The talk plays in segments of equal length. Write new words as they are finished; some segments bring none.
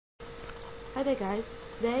Hi there guys,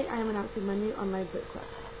 today I am announcing my new online book club.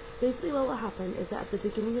 Basically what will happen is that at the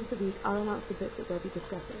beginning of the week I'll announce the book that we'll be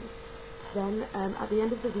discussing. Then at the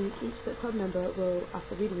end of the week each book club member will,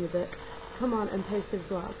 after reading the book, come on and post a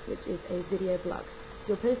vlog, which is a video blog.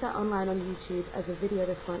 You'll post that online on YouTube as a video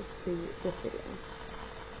response to this video.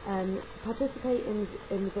 To participate in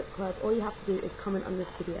the book club, all you have to do is comment on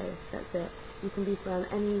this video. That's it. You can be from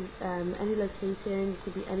any location, you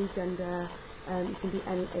can be any gender, you can be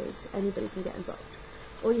any age. Anybody can get involved.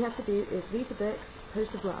 All you have to do is read the book,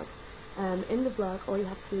 post a vlog. In the vlog, all you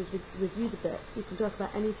have to do is review the book. You can talk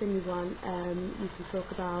about anything you want. You can talk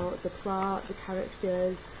about the plot, the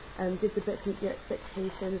characters, did the book meet your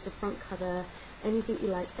expectations, the front cover, anything you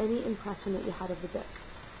like, any impression that you had of the book.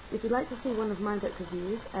 If you'd like to see one of my book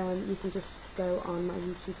reviews, you can just go on my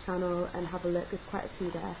YouTube channel and have a look. There's quite a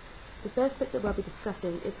few there. The first book that we'll be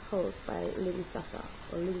discussing is Holes by Louis Sachar,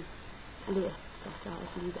 or Louis Sachar,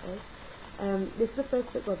 I believe it is. This is the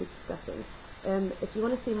first book we'll be discussing. If you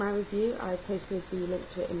want to see my review, I posted the link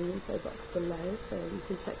to it in the info box below, so you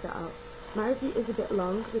can check that out. My review is a bit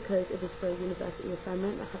long because it was for a university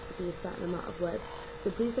assignment. I have to do a certain amount of words, so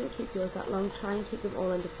please don't keep yours that long. Try and keep them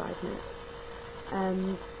all under 5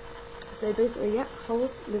 minutes. So basically, yeah,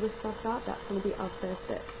 Holes, Louis Sachar, that's going to be our first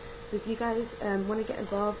book. So if you guys want to get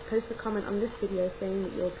involved, post a comment on this video saying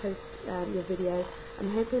that you'll post your video.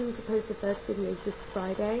 I'm hoping to post the first videos this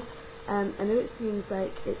Friday. I know it seems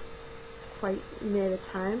like it's quite near the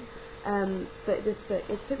time, but this book,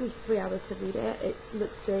 it took me 3 hours to read it. It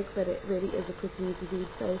looks big, but it really is a quick and easy read,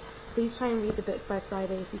 so please try and read the book by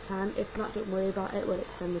Friday if you can. If not, don't worry about it, we'll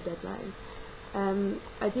extend the deadline.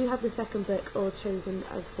 I do have the second book all chosen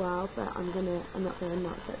as well, but I'm not gonna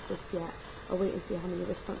announce that just yet. I'll wait and see how many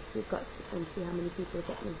responses we've got and see how many people are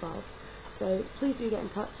getting involved. So please do get in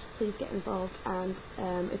touch, please get involved, and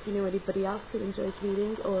if you know anybody else who enjoys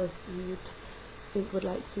reading or if you think would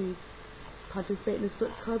like to participate in this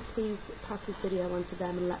book club, please pass this video on to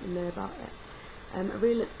them and let them know about it. I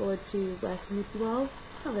really look forward to working with you all.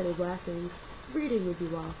 Not really working, reading with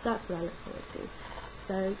you all. That's what I look forward to.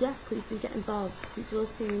 So yeah, please do get involved. Speak to you all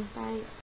soon. Bye.